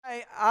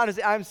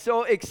honestly, I'm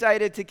so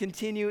excited to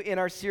continue in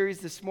our series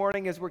this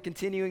morning as we're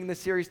continuing the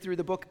series through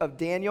the book of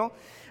Daniel.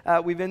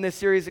 We've been in this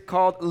series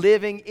called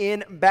Living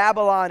in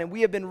Babylon, and we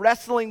have been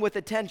wrestling with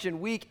the tension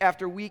week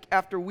after week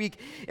after week.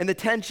 And the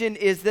tension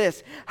is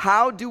this: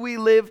 how do we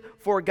live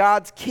for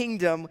God's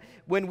kingdom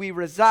when we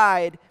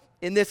reside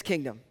in this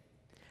kingdom?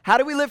 How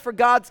do we live for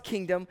God's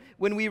kingdom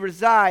when we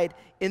reside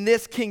in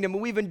this kingdom?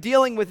 And we've been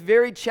dealing with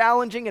very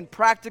challenging and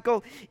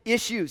practical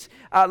issues.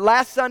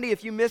 Last Sunday,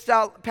 if you missed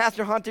out,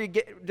 Pastor Hunter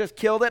just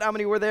killed it. How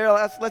many were there?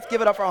 Let's give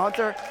it up for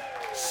Hunter.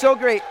 So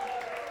great.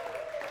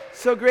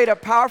 So great. A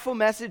powerful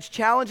message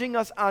challenging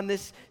us on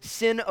this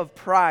sin of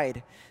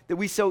pride that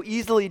we so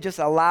easily just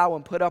allow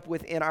and put up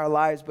with in our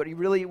lives. But it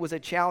really was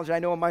a challenge. I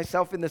know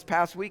myself in this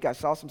past week, I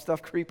saw some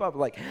stuff creep up.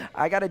 Like,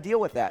 I got to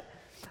deal with that.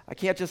 I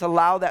can't just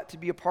allow that to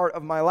be a part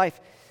of my life.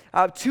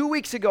 2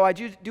 weeks ago, I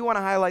do want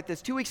to highlight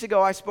this. 2 weeks ago,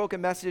 I spoke a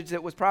message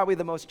that was probably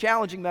the most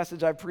challenging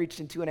message I've preached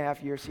in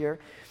 2.5 years here.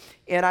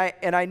 And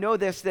I know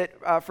this,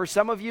 that for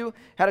some of you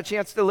had a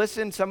chance to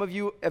listen. Some of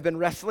you have been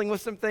wrestling with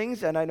some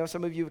things, and I know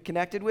some of you have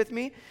connected with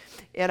me.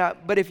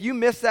 But if you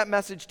missed that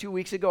message 2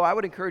 weeks ago, I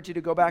would encourage you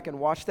to go back and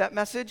watch that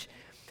message.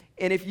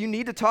 And if you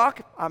need to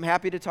talk, I'm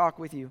happy to talk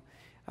with you.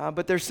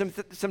 But there's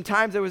some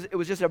times it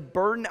was just a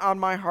burden on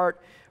my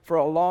heart for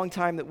a long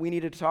time that we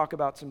needed to talk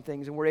about some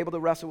things, and we're able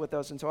to wrestle with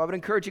those. And so I would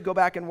encourage you to go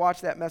back and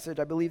watch that message.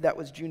 I believe that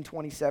was June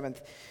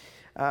 27th.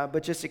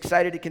 But just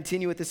excited to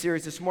continue with the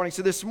series this morning.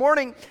 So this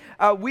morning,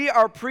 we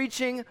are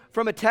preaching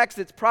from a text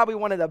that's probably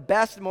one of the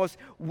best, most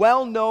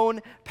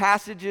well-known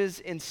passages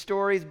in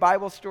stories,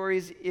 Bible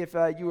stories, if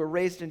you were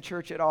raised in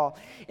church at all.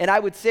 And I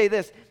would say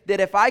this, that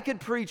if I could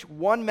preach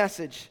one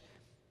message,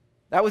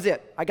 that was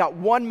it. I got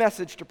one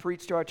message to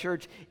preach to our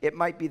church. It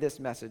might be this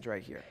message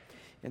right here.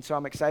 And so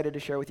I'm excited to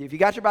share with you. If you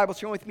got your Bibles,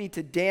 turn with me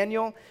to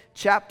Daniel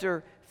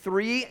chapter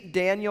 3.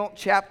 Daniel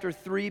chapter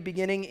 3,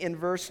 beginning in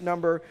verse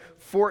number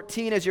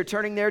 14. As you're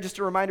turning there, just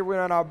a reminder, we're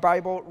on our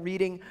Bible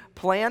reading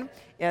plan.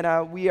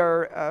 And we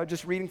are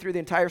just reading through the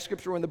entire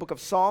scripture. We're in the book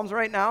of Psalms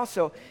right now.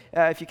 So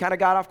if you kind of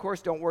got off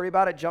course, don't worry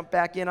about it. Jump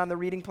back in on the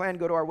reading plan.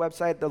 Go to our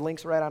website. The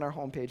link's right on our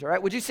homepage. All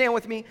right? Would you stand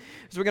with me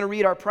as we're going to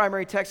read our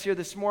primary text here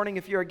this morning?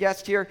 If you're a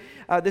guest here,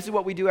 this is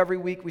what we do every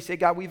week. We say,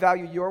 God, we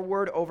value your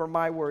word over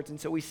my words.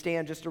 And so we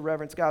stand just to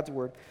reverence God's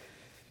word.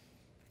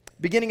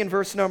 Beginning in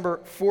verse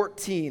number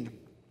 14,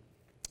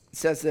 it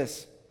says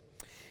this: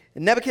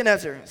 And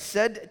Nebuchadnezzar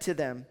said to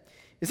them,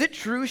 Is it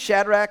true,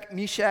 Shadrach,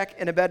 Meshach,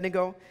 and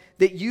Abednego,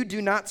 that you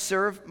do not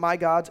serve my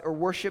gods or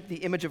worship the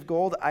image of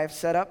gold I have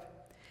set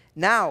up?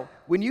 Now,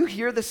 when you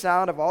hear the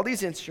sound of all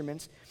these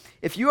instruments,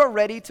 if you are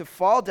ready to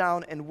fall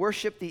down and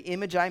worship the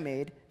image I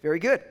made, very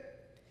good.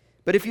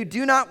 But if you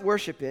do not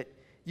worship it,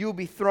 you will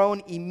be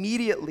thrown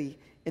immediately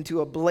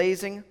into a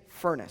blazing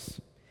furnace.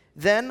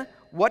 Then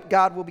what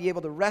God will be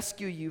able to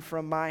rescue you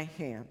from my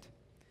hand?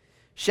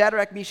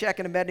 Shadrach, Meshach,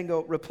 and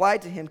Abednego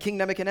replied to him, King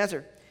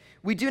Nebuchadnezzar,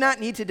 we do not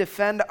need to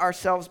defend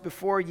ourselves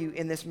before you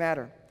in this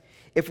matter.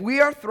 If we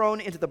are thrown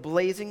into the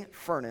blazing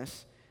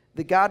furnace,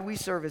 the God we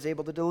serve is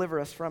able to deliver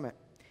us from it,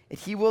 and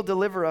he will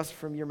deliver us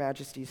from your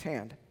majesty's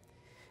hand.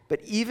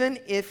 But even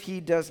if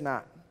he does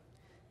not,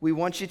 we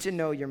want you to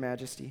know, your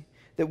majesty,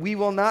 that we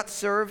will not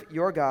serve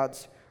your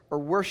gods or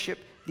worship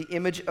the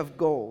image of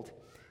gold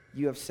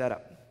you have set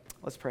up.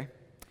 Let's pray.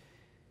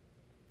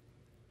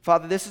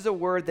 Father, this is a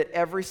word that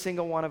every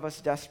single one of us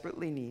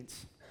desperately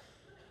needs.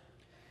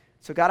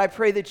 So God, I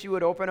pray that you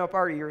would open up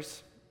our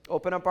ears,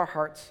 open up our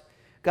hearts.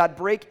 God,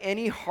 break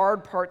any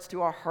hard parts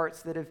to our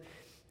hearts that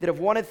have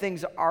wanted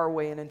things our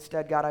way, and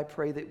instead, God, I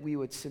pray that we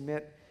would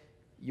submit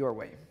your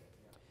way.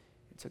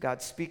 And so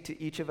God, speak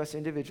to each of us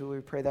individually.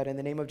 We pray that in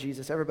the name of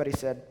Jesus. Everybody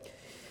said,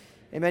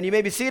 amen. You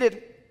may be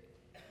seated.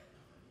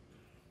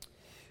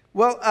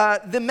 Well,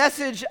 the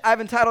message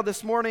I've entitled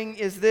this morning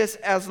is this: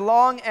 as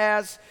long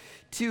as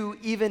to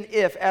even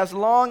if, as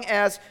long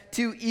as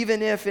to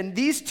even if. And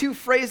these two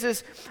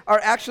phrases are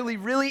actually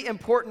really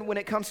important when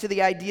it comes to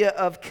the idea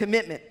of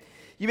commitment.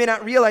 You may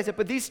not realize it,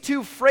 but these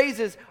two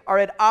phrases are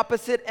at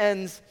opposite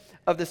ends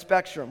of the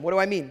spectrum. What do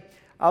I mean?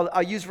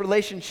 I'll use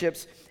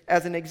relationships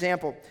as an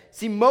example.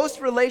 See, most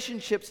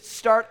relationships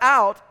start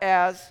out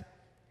as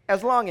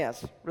long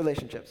as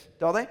relationships,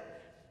 don't they?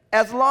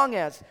 As long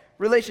as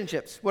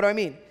relationships. What do I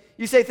mean?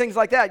 You say things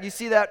like that. You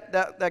see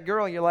that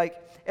girl and you're like,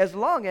 as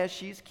long as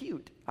she's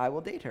cute, I will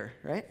date her,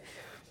 right?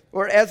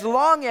 Or as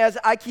long as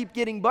I keep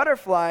getting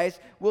butterflies,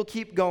 we'll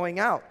keep going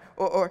out.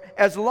 Or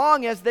as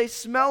long as they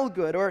smell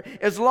good. Or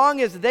as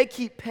long as they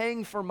keep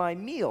paying for my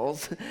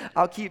meals,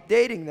 I'll keep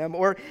dating them.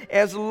 Or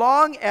as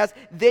long as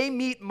they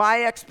meet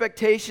my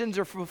expectations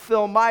or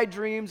fulfill my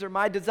dreams or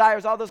my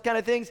desires, all those kind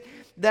of things,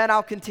 then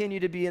I'll continue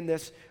to be in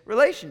this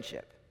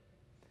relationship.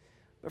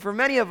 But for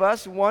many of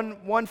us,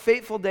 one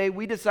fateful day,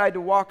 we decide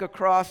to walk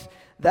across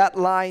that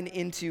line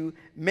into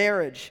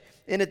marriage.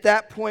 And at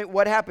that point,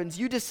 what happens?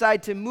 You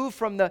decide to move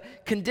from the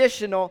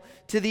conditional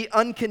to the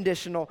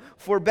unconditional,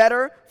 for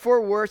better,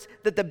 for worse,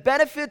 that the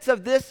benefits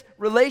of this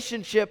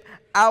relationship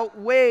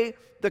outweigh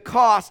the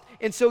cost.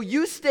 And so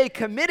you stay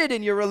committed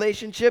in your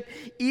relationship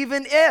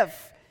even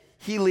if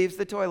he leaves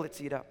the toilet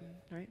seat up.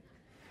 right?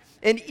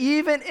 And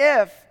even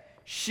if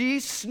she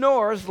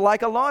snores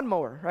like a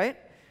lawnmower, right?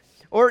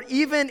 Or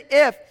even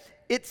if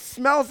it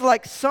smells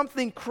like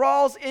something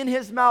crawls in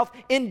his mouth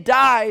and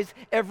dies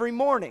every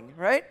morning,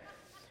 right?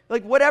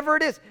 Like whatever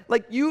it is,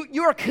 like you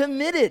are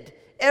committed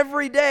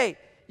every day.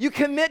 You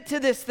commit to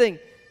this thing.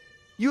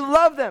 You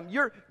love them.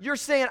 You're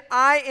saying,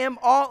 I am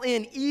all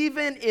in,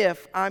 even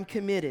if I'm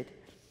committed.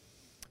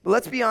 But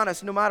let's be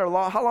honest, no matter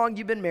how long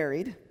you've been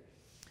married,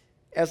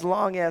 as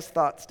long as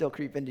thoughts still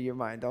creep into your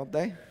mind, don't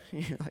they?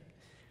 You're like,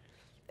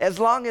 as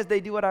long as they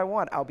do what I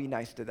want, I'll be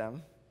nice to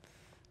them.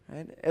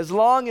 Right? As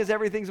long as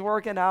everything's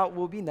working out,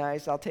 we'll be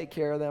nice. I'll take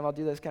care of them. I'll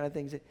do those kind of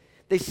things.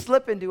 They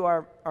slip into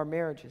our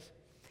marriages.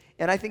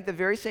 And I think the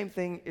very same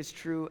thing is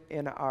true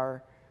in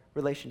our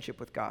relationship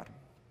with God.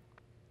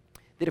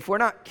 That if we're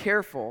not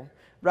careful,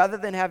 rather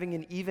than having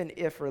an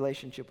even-if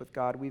relationship with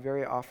God, we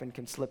very often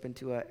can slip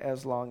into a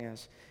as long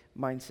as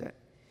mindset.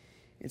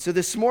 And so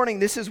this morning,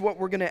 this is what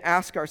we're going to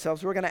ask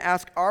ourselves. We're going to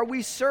ask, are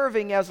we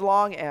serving as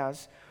long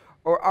as,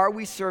 or are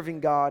we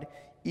serving God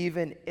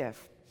even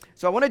if?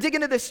 So I want to dig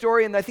into this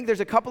story, and I think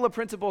there's a couple of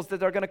principles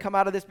that are going to come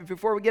out of this. But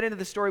before we get into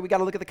the story, we got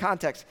to look at the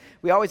context.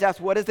 We always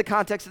ask, what is the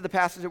context of the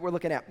passage that we're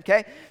looking at?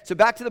 Okay? So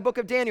back to the book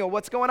of Daniel.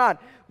 What's going on?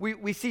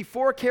 We see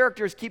four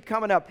characters keep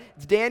coming up.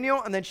 It's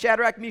Daniel, and then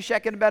Shadrach,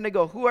 Meshach, and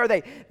Abednego. Who are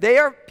they? They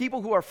are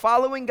people who are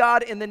following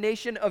God in the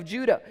nation of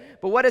Judah.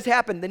 But what has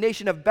happened? The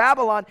nation of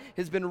Babylon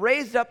has been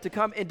raised up to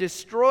come and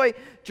destroy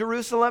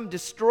Jerusalem,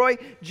 destroy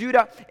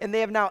Judah, and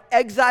they have now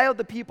exiled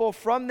the people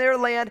from their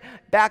land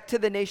back to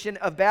the nation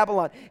of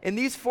Babylon. And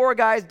these four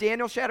guys,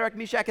 Daniel, Shadrach,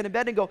 Meshach, and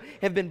Abednego,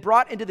 have been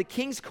brought into the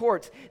king's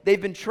courts.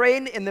 They've been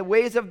trained in the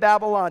ways of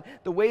Babylon,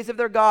 the ways of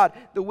their God,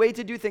 the way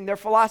to do things, their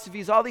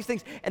philosophies, all these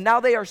things. And now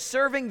they are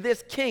serving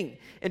this king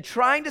and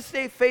trying to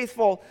stay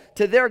faithful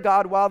to their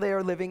God while they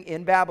are living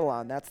in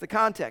Babylon. That's the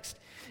context.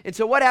 And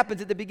so what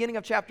happens at the beginning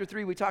of chapter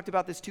 3, we talked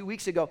about this 2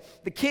 weeks ago,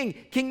 King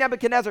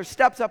Nebuchadnezzar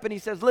steps up and he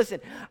says, listen,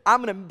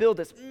 I'm going to build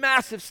this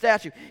massive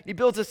statue. He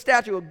builds a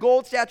statue, a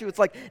gold statue. It's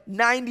like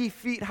 90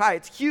 feet high.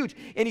 It's huge.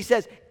 And he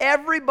says,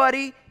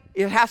 everybody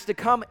has to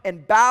come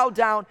and bow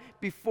down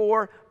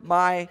before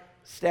my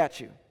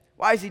statue.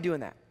 Why is he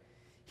doing that?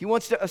 He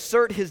wants to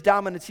assert his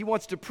dominance. He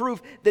wants to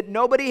prove that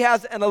nobody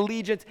has an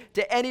allegiance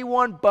to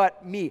anyone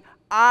but me.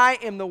 I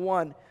am the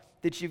one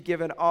that you've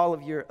given all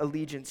of your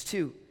allegiance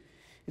to.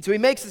 And so he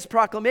makes this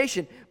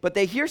proclamation, but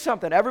they hear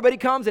something. Everybody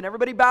comes and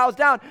everybody bows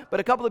down, but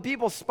a couple of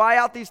people spy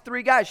out these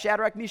three guys,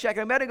 Shadrach, Meshach,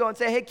 and Abednego, and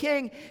say, hey,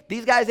 king,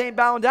 these guys ain't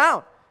bowing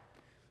down.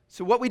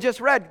 So what we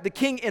just read, the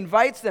king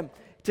invites them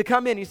to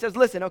come in. He says,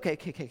 listen, okay.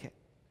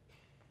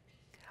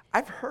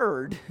 I've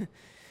heard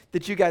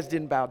that you guys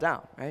didn't bow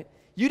down, right?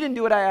 You didn't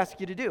do what I asked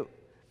you to do.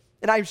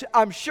 And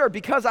I'm sure,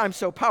 because I'm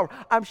so powerful,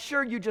 I'm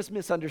sure you just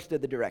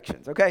misunderstood the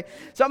directions, okay?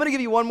 So I'm going to give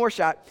you one more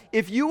shot.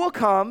 If you will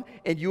come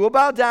and you will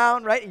bow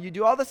down, right, and you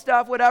do all the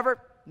stuff, whatever,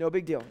 no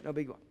big deal,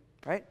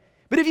 right?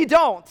 But if you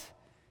don't,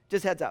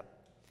 just heads up.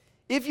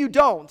 If you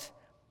don't,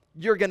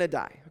 you're going to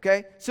die,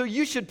 okay? So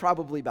you should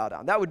probably bow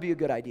down. That would be a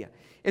good idea.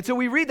 And so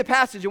we read the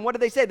passage, and what do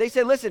they say? They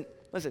say, listen,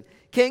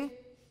 king,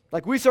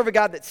 like we serve a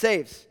God that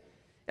saves,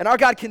 and our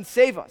God can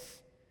save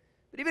us.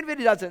 But even if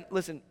he doesn't,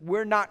 listen,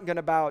 we're not going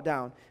to bow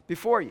down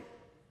before you.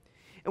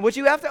 And what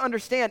you have to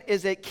understand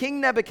is that King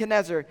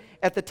Nebuchadnezzar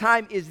at the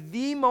time is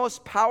the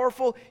most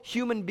powerful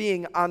human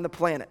being on the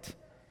planet.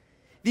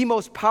 The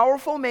most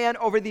powerful man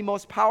over the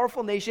most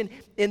powerful nation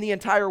in the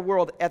entire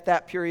world at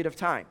that period of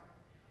time.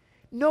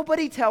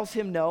 Nobody tells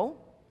him no,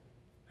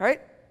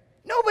 right?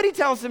 Nobody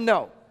tells him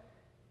no.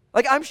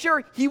 Like, I'm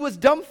sure he was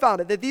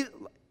dumbfounded that these...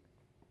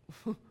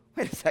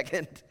 Wait a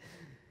second.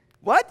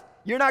 What?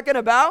 You're not going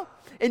to bow?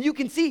 And you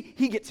can see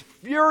he gets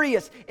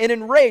furious and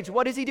enraged.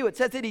 What does he do? It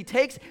says that he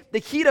takes the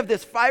heat of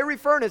this fiery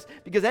furnace,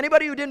 because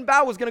anybody who didn't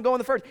bow was going to go in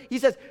the furnace. He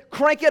says,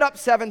 crank it up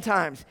 7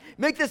 times.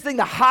 Make this thing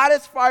the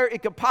hottest fire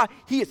it could possibly.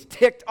 He is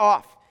ticked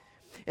off.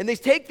 And they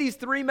take these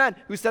 3 men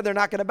who said they're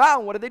not going to bow,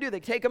 and what do?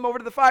 They take them over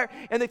to the fire,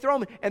 and they throw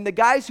them in. And the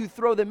guys who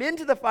throw them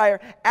into the fire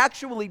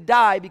actually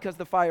die because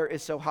the fire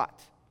is so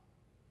hot.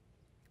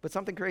 But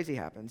something crazy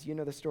happens. You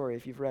know the story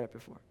if you've read it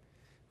before.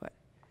 What?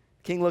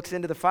 King looks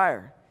into the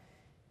fire.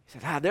 He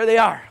says, there they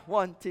are.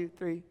 1, 2,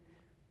 3,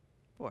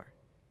 4. 1,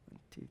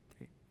 2,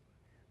 3,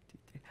 2,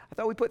 3. I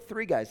thought we put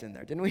 3 guys in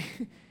there, didn't we?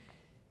 He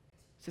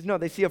says, no,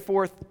 they see there's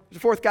a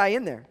fourth guy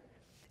in there.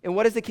 And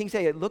what does the king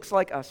say? It looks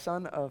like a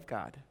son of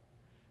God.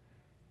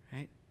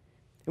 Right?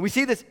 And we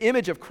see this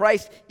image of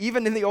Christ,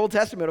 even in the Old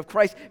Testament, of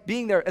Christ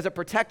being there as a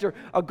protector,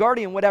 a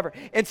guardian, whatever.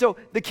 And so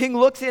the king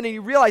looks in and he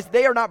realizes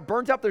they are not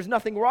burnt up. There's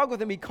nothing wrong with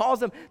them. He calls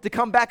them to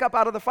come back up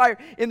out of the fire,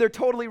 and they're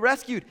totally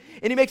rescued.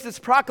 And he makes this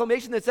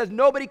proclamation that says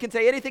nobody can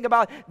say anything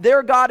about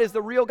their God is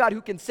the real God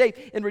who can save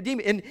and redeem.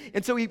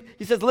 And so he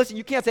says, listen,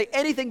 you can't say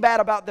anything bad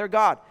about their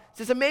God. It's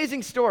this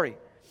amazing story.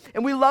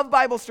 And we love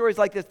Bible stories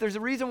like this. There's a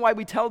reason why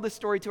we tell this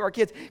story to our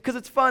kids, because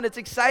it's fun, it's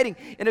exciting,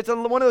 and it's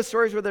one of those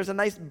stories where there's a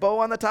nice bow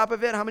on the top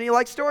of it. How many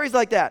like stories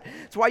like that?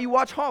 It's why you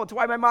watch Hallmark. It's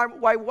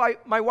why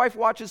my wife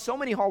watches so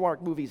many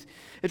Hallmark movies.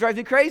 It drives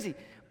me crazy.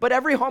 but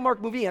every Hallmark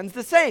movie ends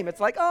the same. It's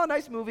like, oh,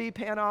 nice movie,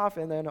 pan off,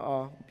 and then,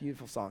 oh,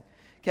 beautiful song.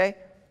 Okay?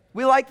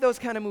 We like those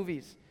kind of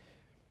movies.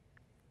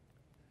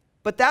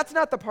 But that's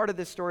not the part of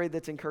this story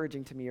that's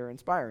encouraging to me or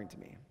inspiring to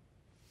me.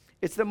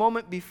 It's the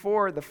moment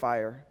before the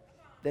fire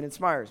that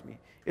inspires me.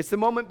 It's the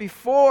moment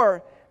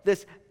before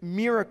this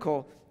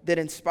miracle that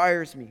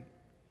inspires me.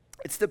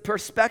 It's the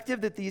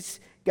perspective that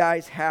these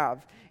guys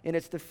have, and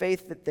it's the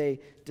faith that they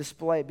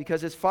display.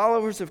 Because as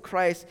followers of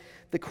Christ,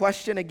 the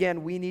question,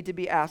 again, we need to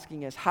be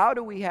asking is, how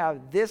do we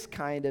have this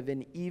kind of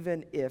an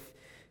even if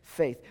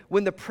faith?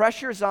 When the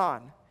pressure's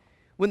on,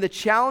 when the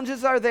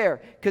challenges are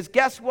there, because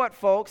guess what,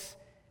 folks?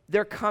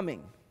 They're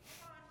coming.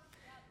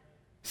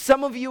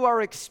 Some of you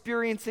are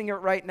experiencing it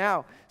right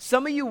now.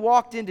 Some of you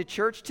walked into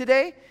church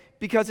today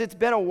because it's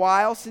been a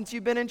while since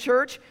you've been in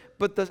church,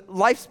 but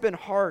life's been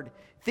hard.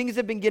 Things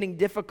have been getting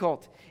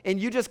difficult.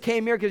 And you just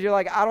came here because you're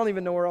like, I don't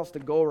even know where else to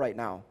go right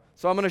now.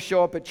 So I'm going to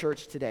show up at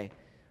church today.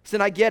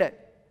 Listen, I get it.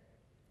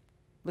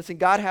 Listen,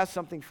 God has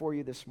something for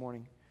you this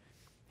morning.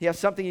 He has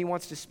something He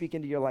wants to speak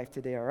into your life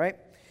today, all right?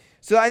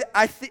 So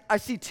I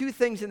see two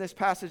things in this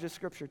passage of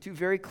Scripture, two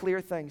very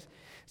clear things.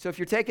 So if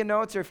you're taking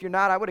notes or if you're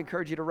not, I would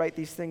encourage you to write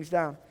these things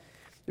down.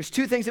 There's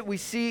two things that we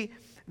see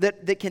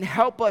that can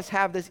help us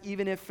have this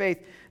even if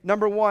faith.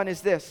 Number one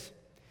is this.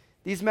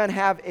 These men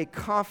have a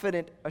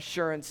confident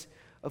assurance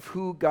of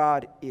who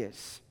God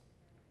is.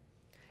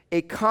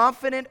 A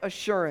confident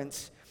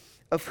assurance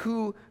of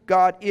who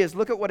God is.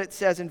 Look at what it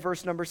says in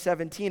verse number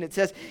 17. It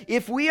says,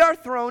 if we are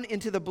thrown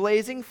into the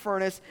blazing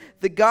furnace,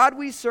 the God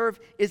we serve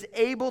is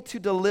able to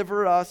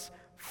deliver us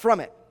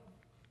from it.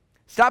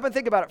 Stop and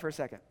think about it for a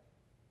second.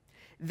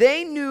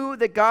 They knew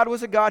that God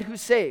was a God who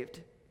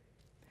saved,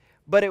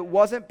 but it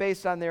wasn't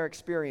based on their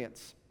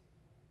experience.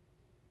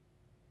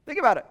 Think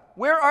about it.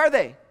 Where are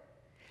they?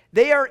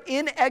 They are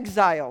in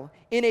exile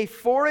in a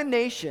foreign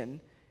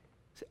nation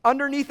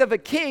underneath of a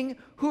king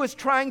who is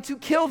trying to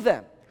kill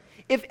them.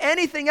 If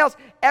anything else,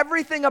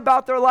 everything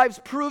about their lives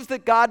proves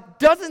that God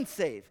doesn't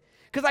save.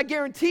 Because I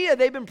guarantee you,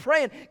 they've been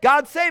praying,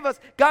 God save us,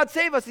 God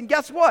save us. And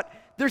guess what?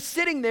 They're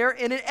sitting there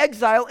in an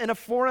exile in a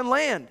foreign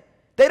land.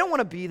 They don't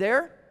want to be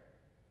there.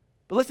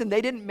 But listen,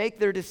 they didn't make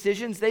their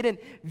decisions. They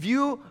didn't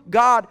view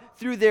God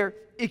through their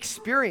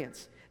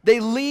experience. They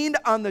leaned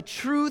on the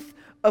truth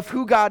of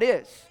who God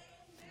is.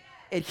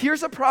 And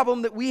here's a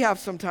problem that we have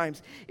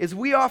sometimes, is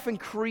we often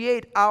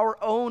create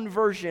our own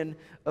version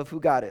of who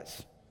God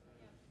is.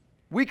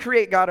 We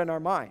create God in our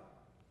mind.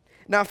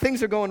 Now, if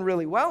things are going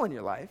really well in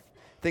your life,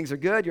 things are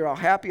good, you're all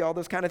happy, all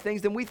those kind of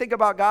things, then we think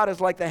about God as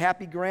like the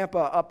happy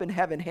grandpa up in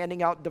heaven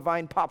handing out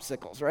divine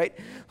popsicles, right?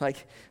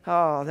 Like,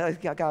 oh,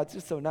 God's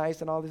just so nice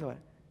and all this.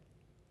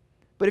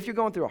 But if you're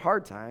going through a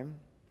hard time,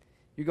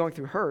 you're going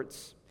through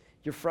hurts,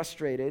 you're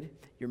frustrated,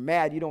 you're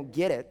mad, you don't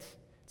get it,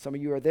 some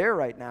of you are there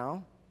right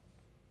now,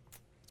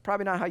 it's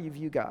probably not how you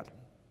view God.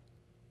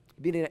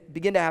 You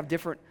begin to have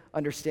different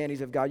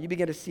understandings of God. You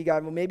begin to see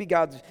God, well, maybe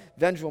God's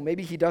vengeful.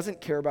 Maybe He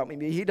doesn't care about me.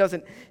 Maybe He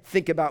doesn't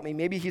think about me.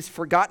 Maybe He's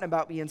forgotten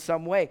about me in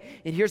some way.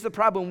 And here's the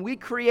problem. We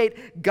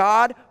create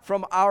God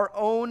from our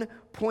own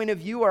point of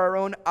view, our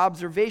own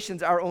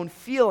observations, our own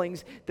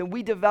feelings. Then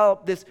we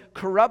develop this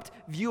corrupt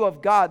view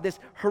of God, this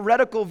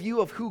heretical view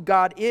of who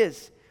God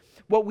is.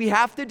 What we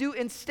have to do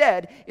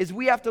instead is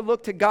we have to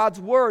look to God's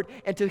Word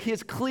and to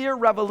His clear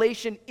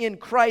revelation in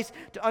Christ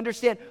to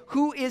understand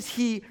who is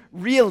He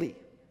really.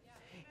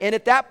 And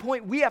at that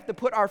point, we have to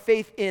put our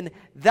faith in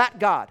that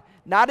God,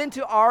 not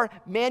into our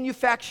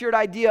manufactured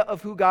idea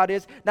of who God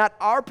is, not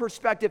our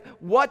perspective.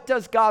 What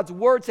does God's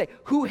Word say?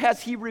 Who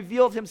has He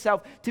revealed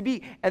Himself to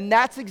be? And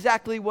that's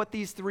exactly what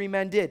these three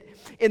men did.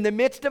 In the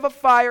midst of a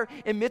fire,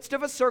 in the midst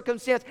of a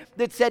circumstance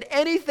that said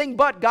anything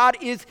but God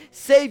is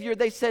Savior,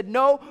 they said,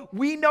 no,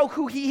 we know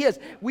who He is.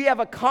 We have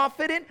a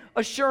confident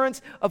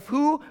assurance of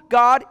who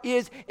God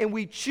is, and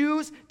we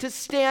choose to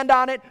stand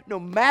on it no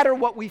matter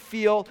what we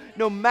feel,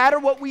 no matter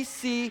what we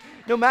see,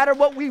 no matter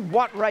what we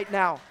want right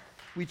now.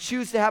 We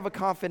choose to have a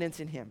confidence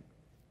in Him.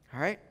 All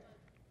right?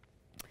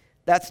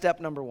 That's step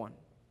number one.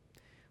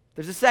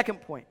 There's a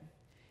second point,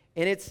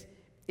 and it's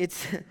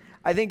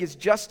I think it's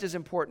just as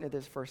important as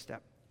this first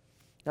step.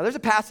 Now, there's a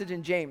passage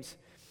in James,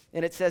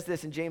 and it says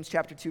this in James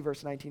chapter 2,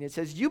 verse 19. It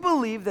says, you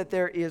believe that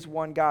there is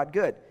one God.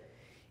 Good.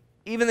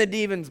 Even the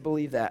demons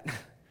believe that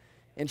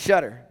and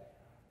shudder.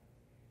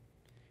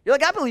 You're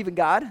like, I believe in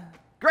God.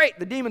 Great,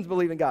 the demons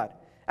believe in God.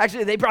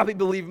 Actually, they probably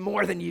believe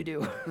more than you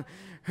do,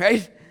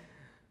 right?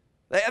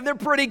 They're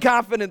pretty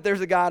confident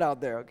there's a God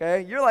out there,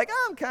 okay? You're like,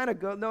 oh, I'm kind of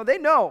good. No, they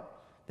know.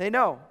 They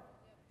know.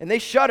 And they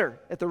shudder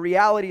at the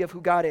reality of who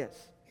God is.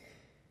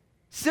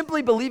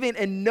 Simply believing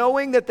and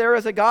knowing that there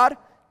is a God,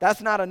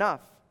 that's not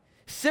enough.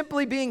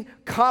 Simply being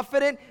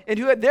confident in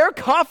who, they're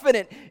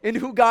confident in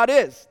who God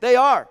is. They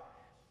are.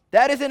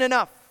 That isn't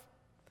enough.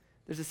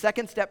 There's a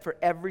second step for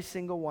every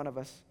single one of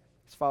us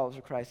as followers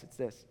of Christ. It's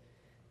this.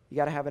 You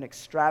got to have an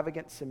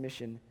extravagant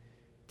submission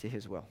to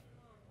His will.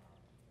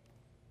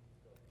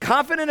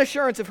 Confident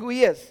assurance of who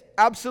He is,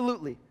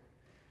 absolutely.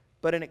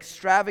 but an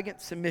extravagant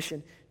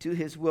submission to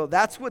his will.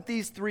 That's what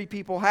these three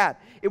people had.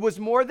 It was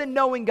more than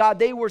knowing God.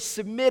 They were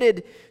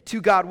submitted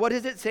to God. What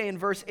does it say in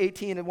verse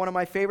 18? And one of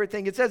my favorite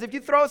things, it says, if you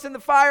throw us in the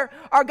fire,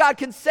 our God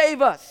can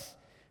save us.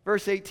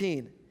 Verse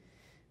 18.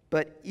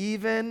 But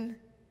even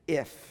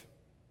if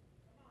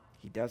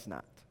he does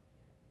not.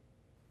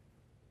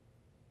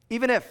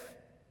 Even if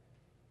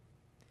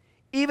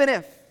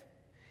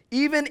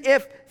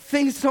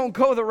things don't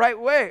go the right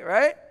way,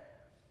 right?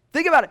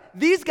 Think about it.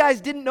 These guys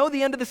didn't know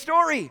the end of the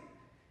story.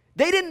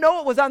 They didn't know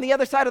what was on the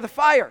other side of the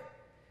fire.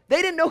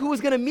 They didn't know who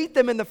was going to meet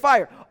them in the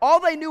fire. All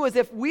they knew is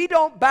if we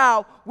don't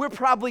bow, we're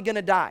probably going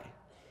to die.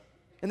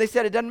 And they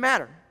said, it doesn't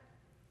matter.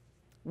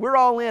 We're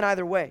all in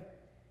either way.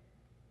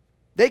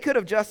 They could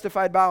have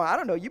justified bowing. I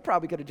don't know, you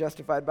probably could have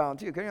justified bowing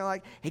too. Because you're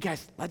like, hey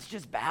guys, let's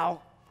just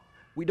bow.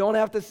 We don't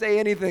have to say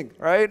anything,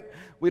 right?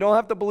 We don't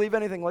have to believe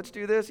anything. Let's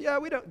do this. Yeah,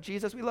 we don't.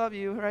 Jesus, we love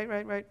you.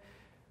 Right.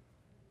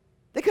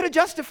 They could have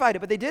justified it,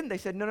 but they didn't. They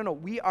said, no,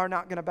 we are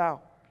not going to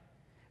bow.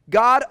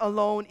 God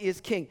alone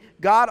is king.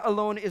 God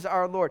alone is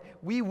our Lord.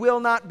 We will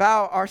not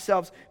bow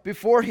ourselves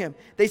before him.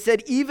 They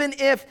said, even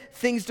if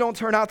things don't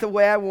turn out the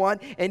way I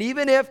want, and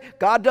even if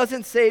God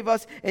doesn't save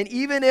us, and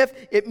even if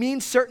it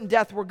means certain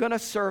death, we're going to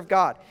serve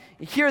God.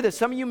 And hear this.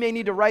 Some of you may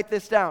need to write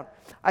this down.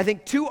 I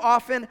think too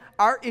often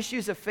our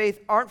issues of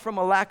faith aren't from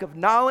a lack of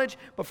knowledge,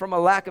 but from a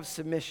lack of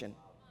submission.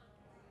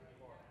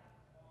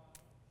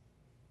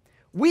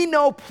 We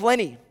know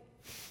plenty.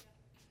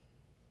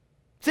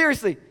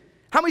 Seriously.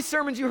 How many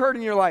sermons you heard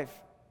in your life?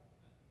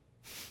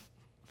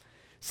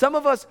 Some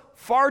of us,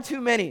 far too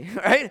many,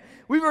 right?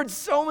 We've heard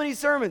so many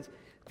sermons.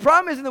 The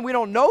problem isn't that we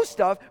don't know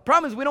stuff. The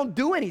problem is we don't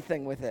do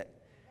anything with it.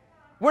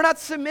 We're not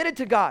submitted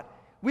to God.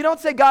 We don't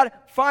say, God,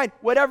 fine,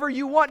 whatever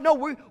you want. No,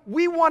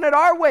 we want it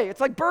our way. It's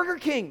like Burger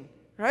King,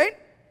 right?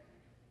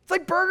 It's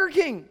like Burger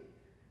King.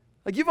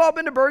 Like you've all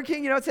been to Burger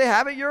King, say,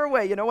 have it your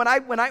way. When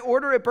I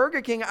order at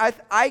Burger King,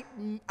 I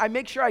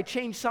make sure I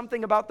change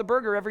something about the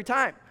burger every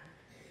time.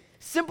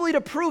 Simply to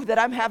prove that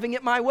I'm having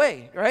it my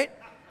way, right?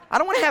 I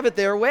don't want to have it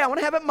their way. I want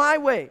to have it my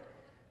way,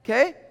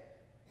 okay?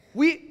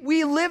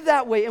 We live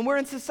that way, and we're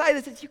in society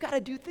that says, you got to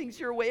do things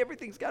your way.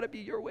 Everything's got to be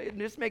your way, and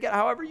just make it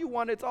however you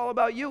want. It's all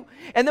about you.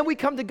 And then we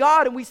come to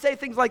God, and we say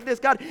things like this,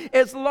 God,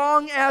 as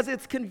long as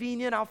it's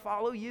convenient, I'll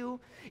follow you.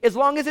 As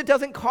long as it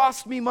doesn't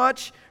cost me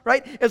much,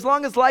 right? As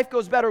long as life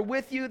goes better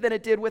with you than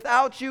it did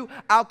without you,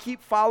 I'll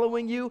keep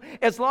following you.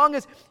 As long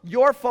as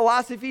your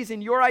philosophies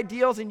and your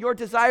ideals and your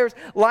desires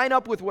line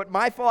up with what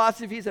my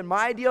philosophies and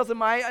my ideals and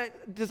my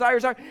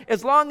desires are,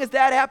 as long as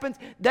that happens,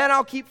 then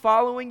I'll keep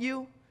following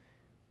you.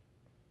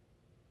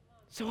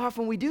 So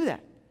often we do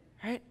that,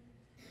 right?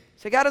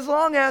 Say, God, as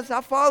long as,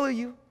 I'll follow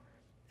you.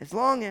 As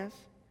long as.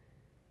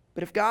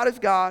 But if God is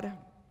God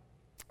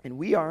and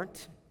we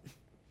aren't,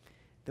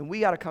 then we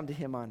got to come to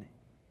him on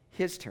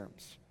his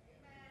terms,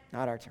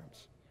 not our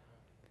terms.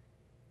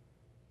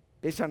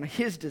 Based on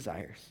his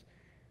desires,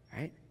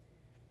 right?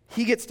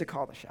 He gets to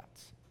call the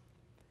shots.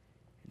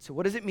 And so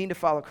what does it mean to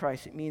follow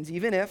Christ? It means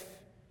even if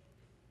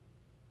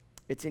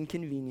it's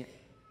inconvenient,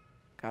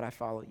 God, I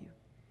follow you.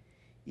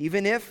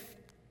 Even if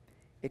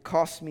it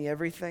costs me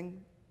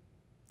everything,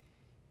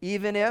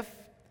 even if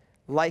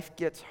life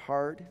gets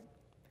hard,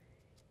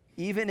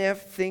 even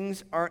if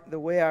things aren't the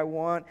way I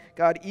want,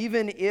 God,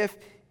 even if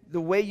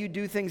the way you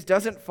do things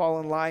doesn't fall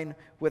in line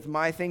with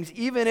my things,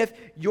 even if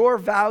your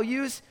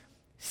values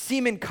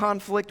seem in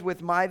conflict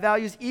with my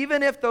values,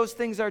 even if those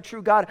things are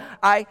true, God,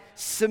 I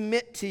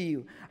submit to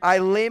you. I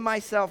lay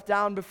myself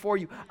down before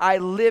you. I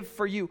live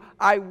for you.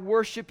 I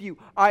worship you.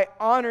 I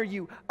honor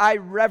you. I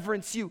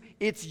reverence you.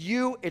 It's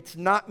you. It's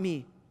not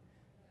me.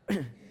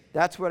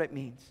 That's what it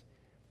means.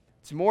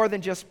 It's more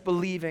than just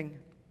believing,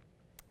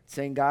 it's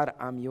saying, God,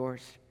 I'm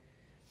yours.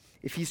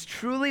 If he's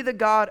truly the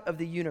God of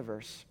the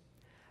universe,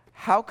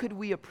 how could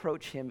we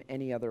approach him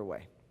any other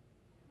way?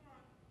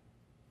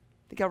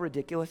 Think how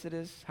ridiculous it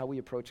is how we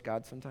approach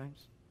God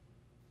sometimes?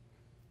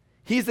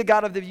 He's the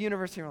God of the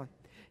universe. And you're like,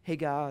 hey,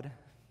 God,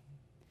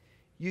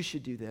 you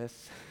should do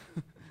this.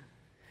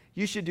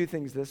 You should do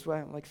things this way.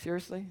 I'm like,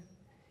 seriously?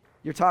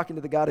 You're talking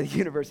to the God of the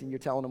universe and you're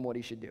telling him what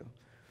he should do.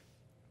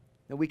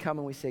 Then we come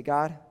and we say,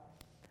 God,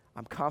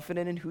 I'm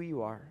confident in who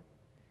you are.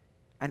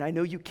 And I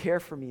know you care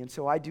for me, and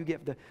so I do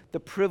get the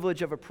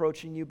privilege of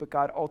approaching you, but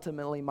God,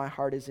 ultimately my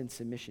heart is in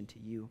submission to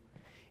you.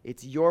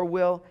 It's your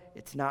will,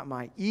 it's not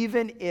mine.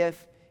 Even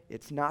if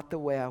it's not the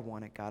way I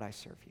want it, God, I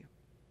serve you.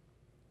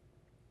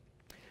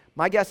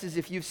 My guess is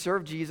if you've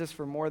served Jesus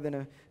for more than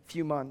a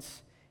few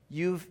months,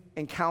 you've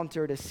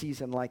encountered a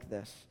season like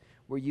this,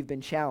 where you've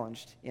been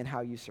challenged in how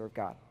you serve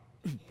God.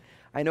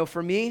 I know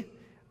for me,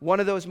 one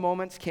of those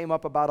moments came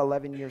up about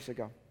 11 years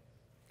ago.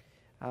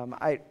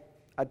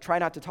 I try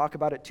not to talk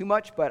about it too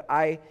much, but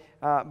I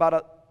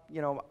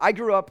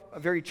grew up a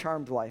very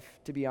charmed life,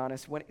 to be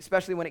honest,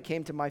 especially when it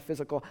came to my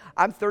physical.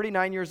 I'm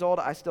 39 years old.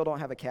 I still don't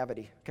have a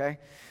cavity, okay?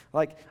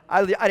 Like,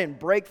 I didn't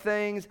break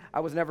things. I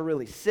was never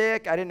really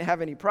sick. I didn't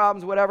have any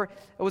problems, whatever.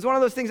 It was one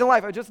of those things in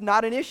life. It was just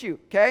not an issue,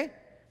 okay?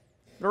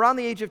 But around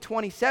the age of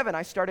 27,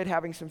 I started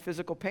having some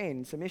physical pain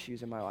and some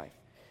issues in my life.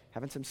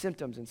 having some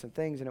symptoms and some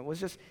things, and it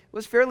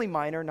was fairly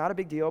minor, not a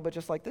big deal, but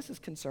just like, this is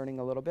concerning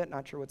a little bit,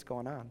 not sure what's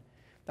going on.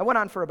 That went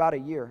on for about a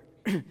year.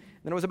 Then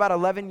it was about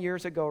 11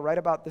 years ago, right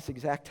about this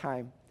exact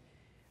time,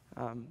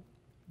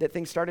 that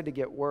things started to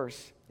get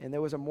worse. And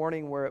there was a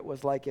morning where it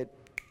was like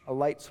a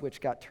light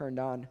switch got turned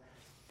on.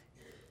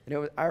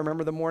 And I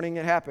remember the morning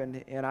it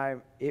happened,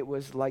 and it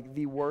was like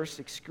the worst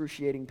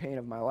excruciating pain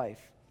of my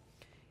life.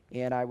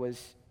 And I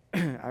was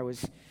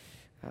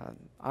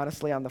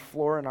honestly on the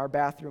floor in our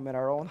bathroom at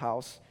our own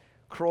house,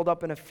 curled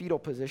up in a fetal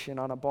position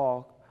on a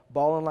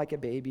bawling like a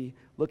baby,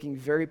 looking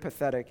very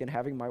pathetic, and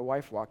having my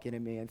wife walk in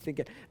at me and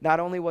thinking, not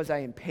only was I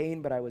in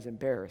pain, but I was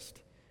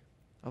embarrassed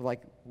of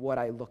like what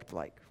I looked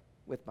like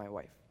with my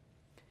wife.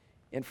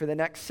 And for the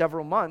next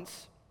several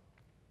months,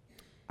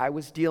 I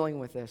was dealing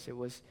with this. It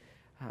was,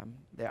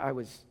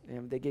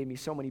 they gave me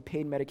so many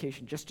pain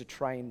medication just to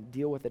try and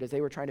deal with it as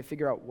they were trying to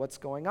figure out what's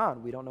going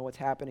on. We don't know what's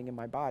happening in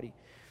my body.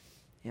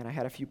 And I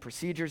had a few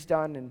procedures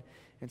done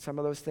and some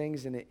of those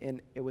things,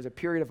 and it was a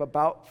period of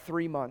about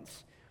 3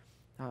 months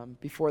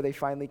before they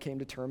finally came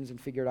to terms and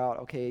figured out,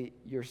 okay,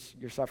 you're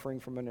suffering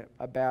from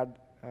a bad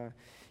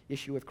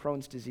issue with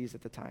Crohn's disease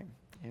at the time.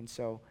 And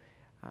so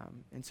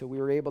we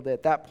were able to,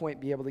 at that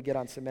point, be able to get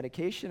on some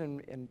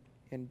medication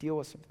and deal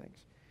with some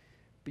things.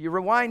 But you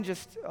rewind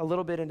just a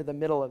little bit into the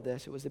middle of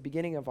this. It was the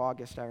beginning of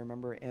August, I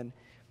remember, and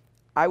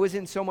I was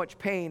in so much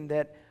pain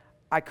that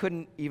I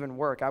couldn't even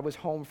work. I was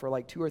home for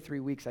like 2 or 3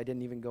 weeks. I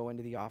didn't even go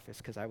into the office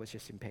because I was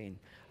just in pain.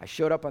 I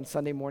showed up on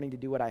Sunday morning to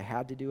do what I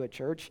had to do at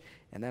church,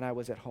 and then I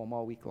was at home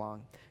all week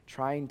long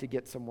trying to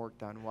get some work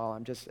done while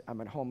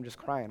I'm at home just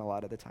crying a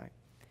lot of the time.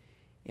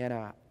 And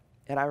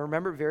I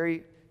remember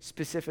very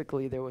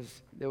specifically there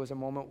was a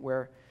moment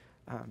where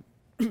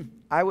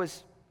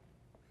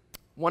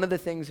one of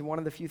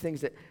the few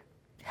things that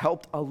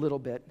helped a little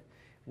bit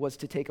was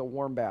to take a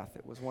warm bath.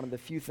 It was one of the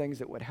few things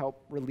that would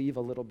help relieve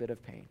a little bit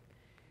of pain.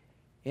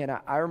 And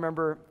I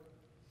remember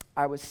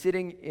I was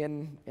sitting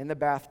in the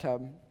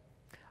bathtub,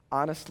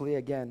 honestly,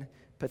 again,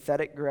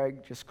 pathetic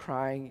Greg, just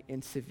crying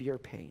in severe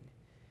pain.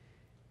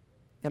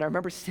 And I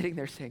remember sitting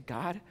there saying,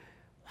 God,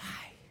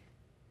 why?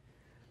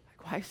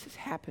 Like, why is this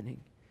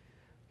happening?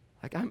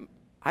 Like,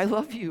 I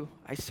love you.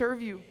 I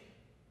serve you.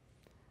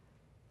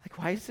 Like,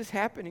 why is this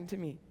happening to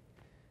me?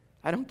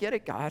 I don't get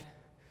it, God.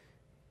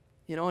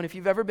 You know, and if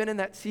you've ever been in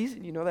that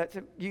season, you know that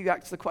you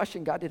got the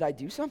question, God, did I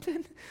do something?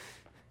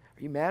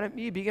 Are you mad at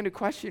me? You begin to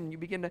question.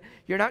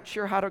 You're not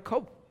sure how to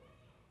cope.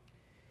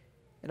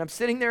 And I'm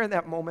sitting there in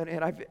that moment,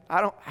 and I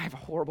have a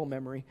horrible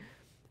memory,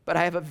 but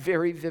I have a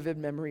very vivid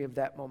memory of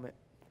that moment.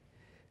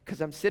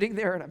 Because I'm sitting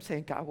there and I'm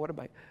saying, God, what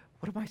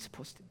am I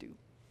supposed to do?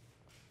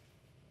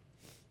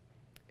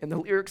 And the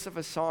lyrics of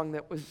a song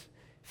that was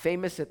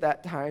famous at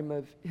that time,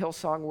 of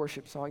Hillsong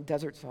worship song,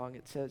 desert song,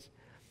 it says,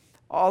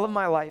 all of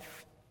my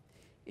life,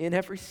 in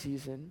every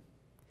season,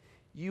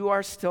 you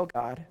are still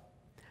God.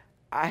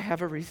 I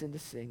have a reason to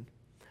sing.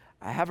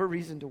 I have a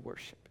reason to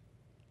worship.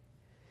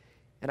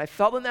 And I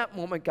felt in that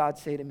moment God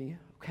say to me,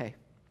 okay,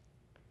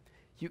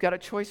 you got a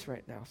choice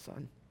right now,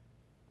 son.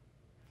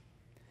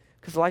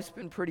 Because life's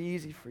been pretty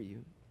easy for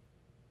you.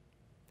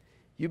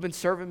 You've been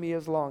serving me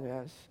as long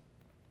as.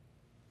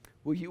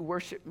 Will you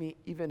worship me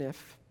even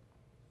if?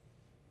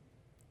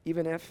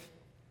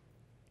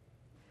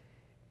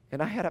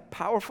 And I had a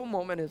powerful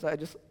moment as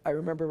I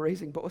remember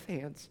raising both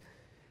hands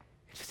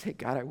and just saying,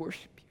 God, I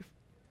worship you.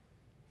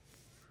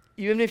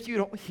 Even if you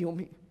don't heal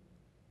me,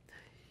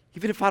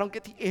 even if I don't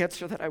get the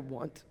answer that I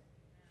want,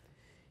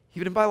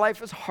 even if my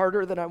life is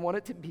harder than I want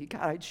it to be,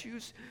 God, I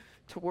choose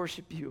to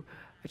worship you.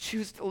 I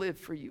choose to live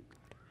for you.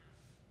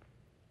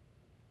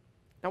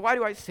 Now, why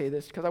do I say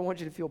this? Because I want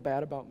you to feel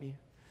bad about me.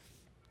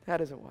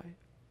 That isn't why.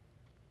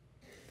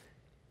 I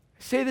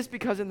say this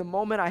because in the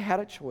moment I had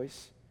a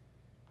choice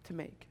to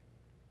make.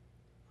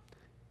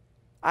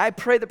 I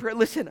prayed the prayer.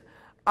 Listen,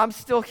 I'm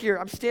still here.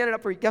 I'm standing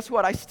up for you. Guess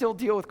what? I still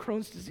deal with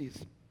Crohn's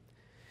disease.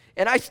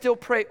 And I still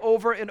pray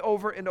over and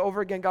over and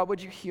over again, God,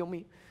 would you heal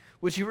me?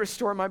 Would you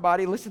restore my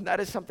body? Listen, that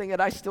is something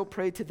that I still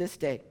pray to this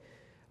day,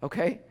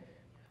 okay?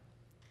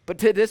 But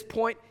to this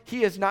point,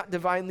 he has not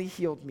divinely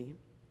healed me.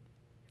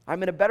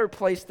 I'm in a better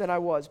place than I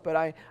was, but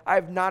I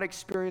have not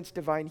experienced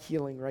divine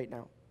healing right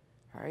now,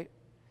 all right?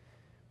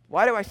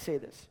 Why do I say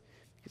this?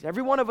 Because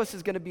every one of us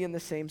is going to be in the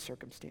same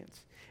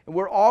circumstance. And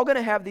we're all going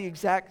to have the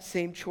exact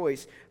same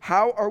choice.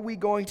 How are we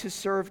going to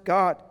serve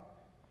God?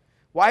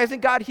 Why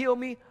hasn't God healed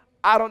me?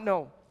 I don't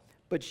know.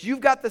 But you've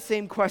got the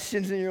same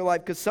questions in your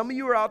life, because some of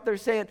you are out there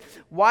saying,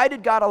 why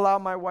did God allow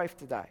my wife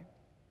to die?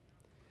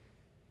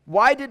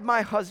 Why did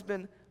my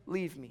husband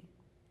leave me?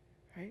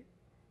 Right?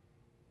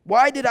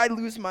 Why did I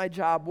lose my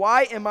job?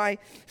 Why am I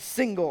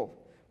single?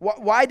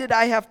 Why did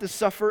I have to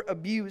suffer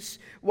abuse?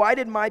 Why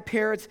did my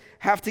parents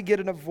have to get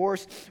a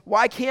divorce?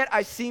 Why can't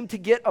I seem to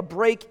get a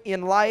break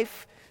in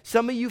life?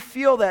 Some of you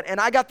feel that, and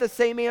I got the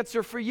same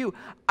answer for you.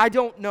 I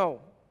don't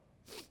know.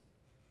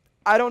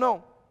 I don't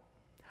know.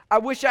 I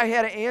wish I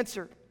had an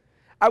answer.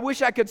 I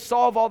wish I could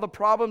solve all the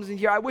problems in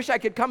here. I wish I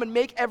could come and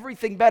make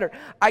everything better.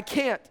 I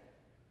can't.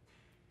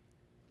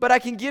 But I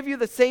can give you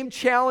the same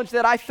challenge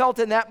that I felt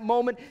in that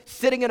moment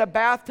sitting in a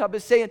bathtub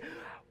is saying,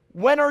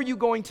 when are you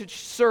going to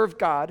serve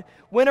God?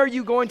 When are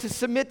you going to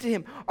submit to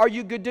Him? Are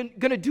you going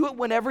to do it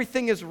when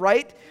everything is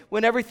right,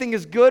 when everything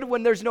is good,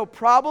 when there's no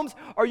problems?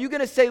 Are you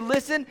going to say,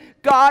 listen,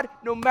 God,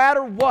 no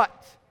matter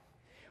what,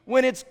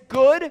 when it's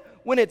good,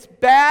 when it's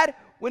bad,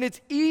 when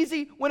it's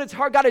easy, when it's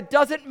hard, God, it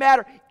doesn't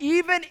matter.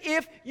 Even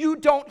if you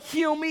don't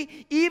heal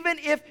me, even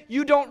if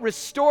you don't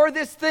restore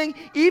this thing,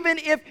 even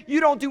if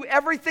you don't do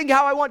everything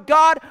how I want,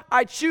 God,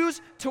 I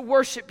choose to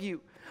worship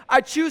you.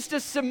 I choose to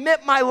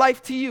submit my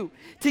life to you,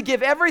 to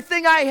give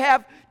everything I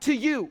have to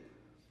you.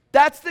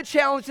 That's the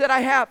challenge that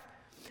I have.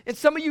 And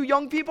some of you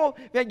young people,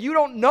 man, you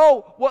don't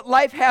know what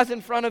life has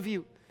in front of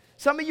you.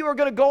 Some of you are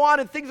going to go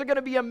on and things are going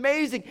to be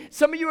amazing.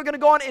 Some of you are going to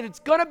go on and it's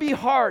going to be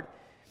hard.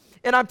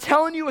 And I'm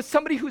telling you, as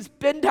somebody who's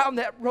been down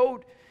that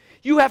road,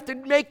 you have to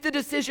make the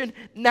decision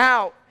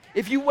now.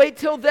 If you wait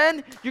till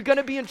then, you're going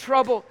to be in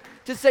trouble.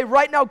 To say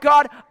right now,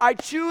 God, I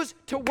choose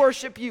to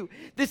worship you.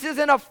 This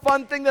isn't a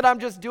fun thing that I'm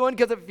just doing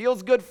because it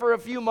feels good for a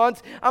few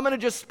months. I'm going to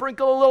just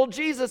sprinkle a little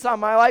Jesus on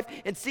my life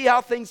and see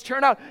how things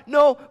turn out.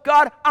 No,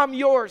 God, I'm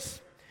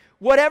yours.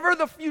 Whatever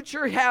the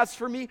future has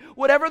for me,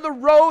 whatever the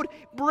road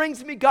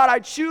brings me, God, I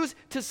choose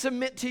to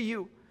submit to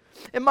you.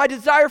 And my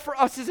desire for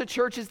us as a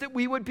church is that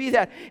we would be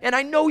that. And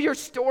I know your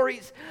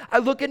stories. I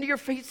look into your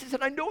faces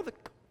and I know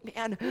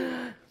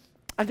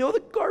I know the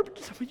garbage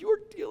some of you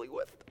are dealing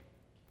with.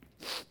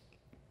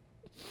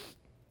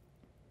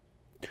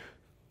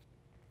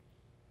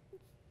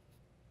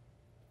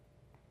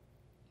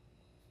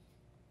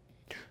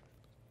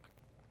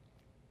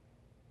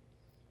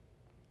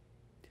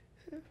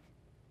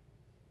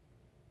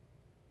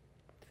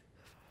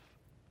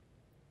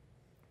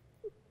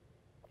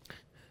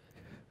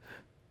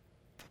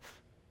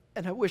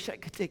 And I wish I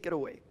could take it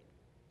away.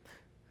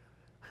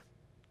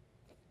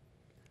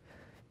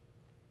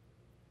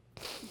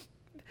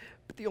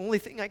 But the only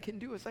thing I can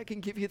do is I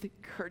can give you the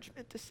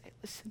encouragement to say,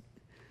 listen,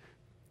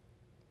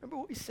 remember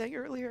what we sang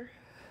earlier?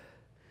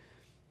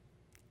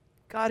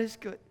 God is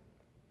good.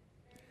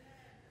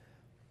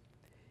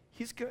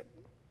 He's good.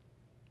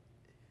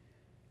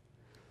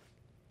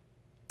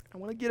 I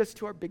want to get us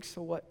to our big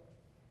so what.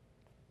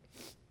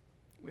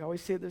 We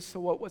always say this, so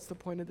what? What's the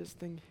point of this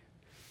thing?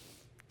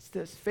 It's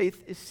this: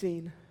 faith is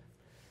seen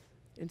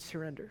in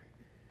surrender.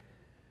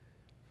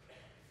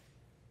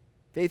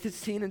 Faith is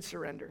seen in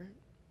surrender.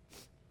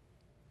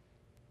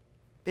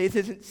 Faith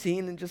isn't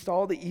seen in just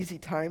all the easy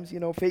times. You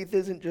know, faith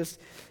isn't just,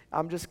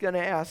 I'm just going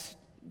to ask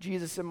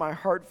Jesus in my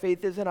heart.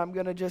 Faith isn't, I'm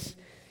going to just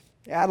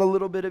add a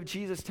little bit of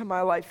Jesus to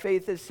my life.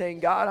 Faith is saying,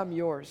 God, I'm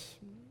yours.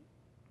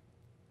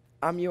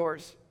 I'm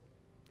yours.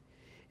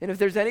 And if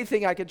there's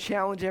anything I could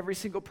challenge every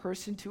single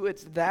person to,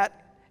 it's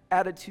that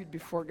attitude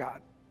before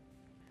God.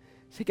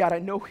 Say, God, I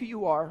know who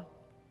you are,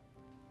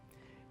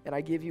 and I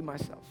give you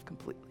myself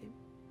completely.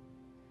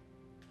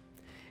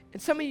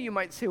 And some of you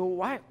might say, well,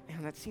 why?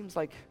 Man, that seems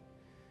like,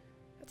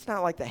 that's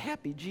not like the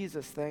happy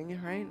Jesus thing,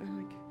 right?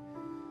 Like,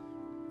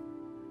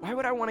 why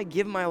would I want to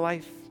give my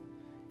life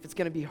if it's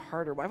going to be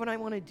harder? Why would I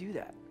want to do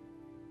that?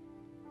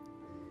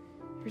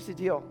 Here's the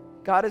deal.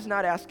 God is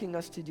not asking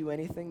us to do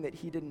anything that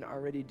he didn't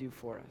already do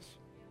for us.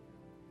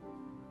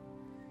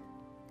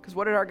 Because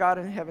what did our God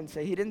in heaven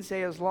say? He didn't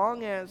say, as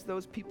long as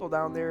those people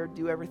down there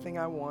do everything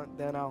I want,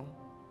 then I'll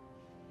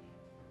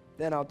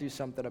do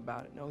something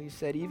about it. No, he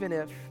said, even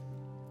if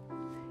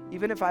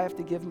I have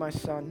to give my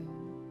son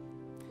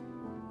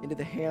into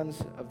the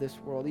hands of this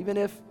world, even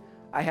if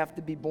I have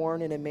to be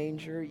born in a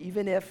manger,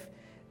 even if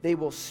they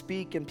will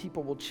speak and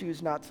people will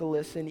choose not to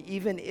listen,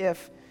 even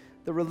if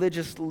the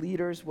religious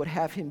leaders would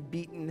have him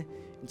beaten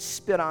and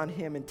spit on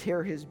him and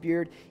tear his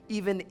beard,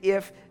 even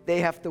if they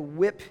have to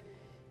whip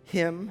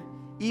him,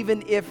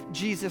 even if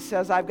Jesus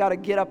says, I've got to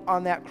get up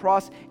on that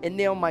cross and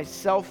nail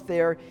myself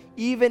there,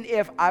 even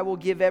if I will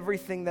give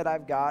everything that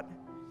I've got,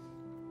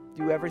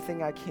 do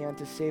everything I can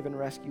to save and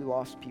rescue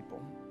lost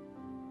people.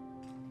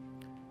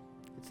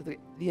 So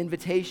the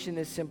invitation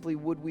is simply,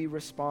 would we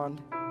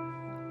respond?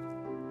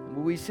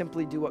 Will we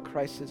simply do what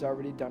Christ has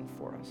already done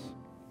for us?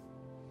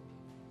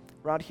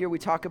 Around here we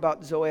talk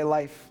about Zoe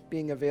life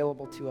being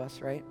available to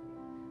us, right?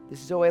 This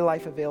Zoe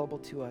life available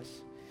to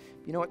us.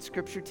 You know what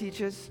Scripture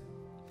teaches?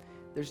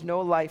 There's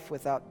no life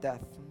without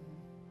death.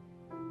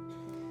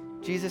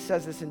 Jesus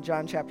says this in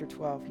John chapter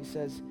 12. He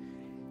says,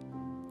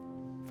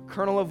 if a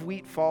kernel of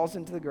wheat falls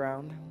into the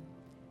ground,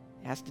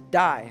 it has to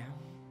die.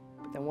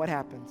 But then what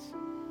happens?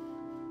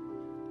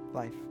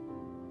 Life.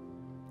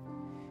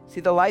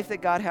 See, the life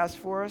that God has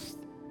for us,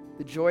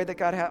 the joy that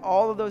God has,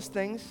 all of those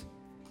things,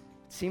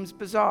 it seems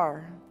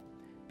bizarre,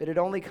 but it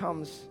only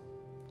comes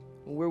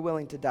when we're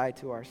willing to die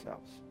to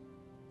ourselves.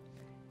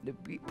 To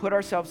put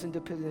ourselves into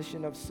a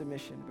position of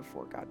submission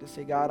before God, to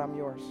say, God, I'm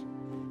yours,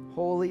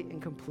 wholly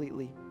and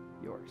completely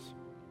yours.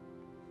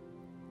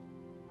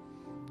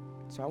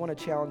 So I want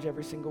to challenge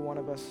every single one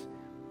of us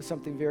with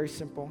something very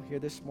simple here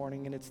this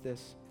morning, and it's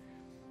this: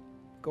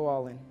 go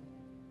all in.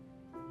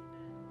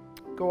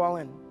 Go all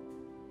in.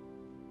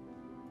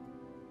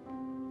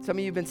 Some of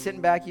you have been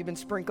sitting back, you've been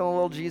sprinkling a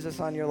little Jesus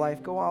on your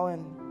life. Go all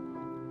in.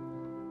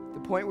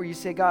 The point where you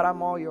say, God,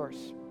 I'm all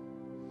yours.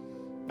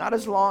 Not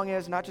as long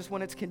as, not just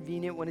when it's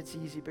convenient, when it's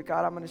easy, but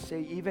God, I'm going to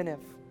say, even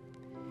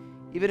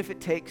if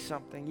it takes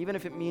something, even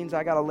if it means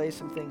I got to lay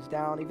some things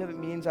down, even if it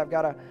means I've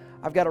got to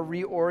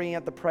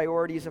reorient the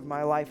priorities of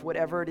my life,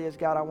 whatever it is,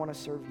 God, I want to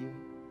serve you.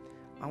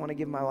 I want to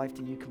give my life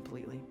to you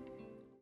completely.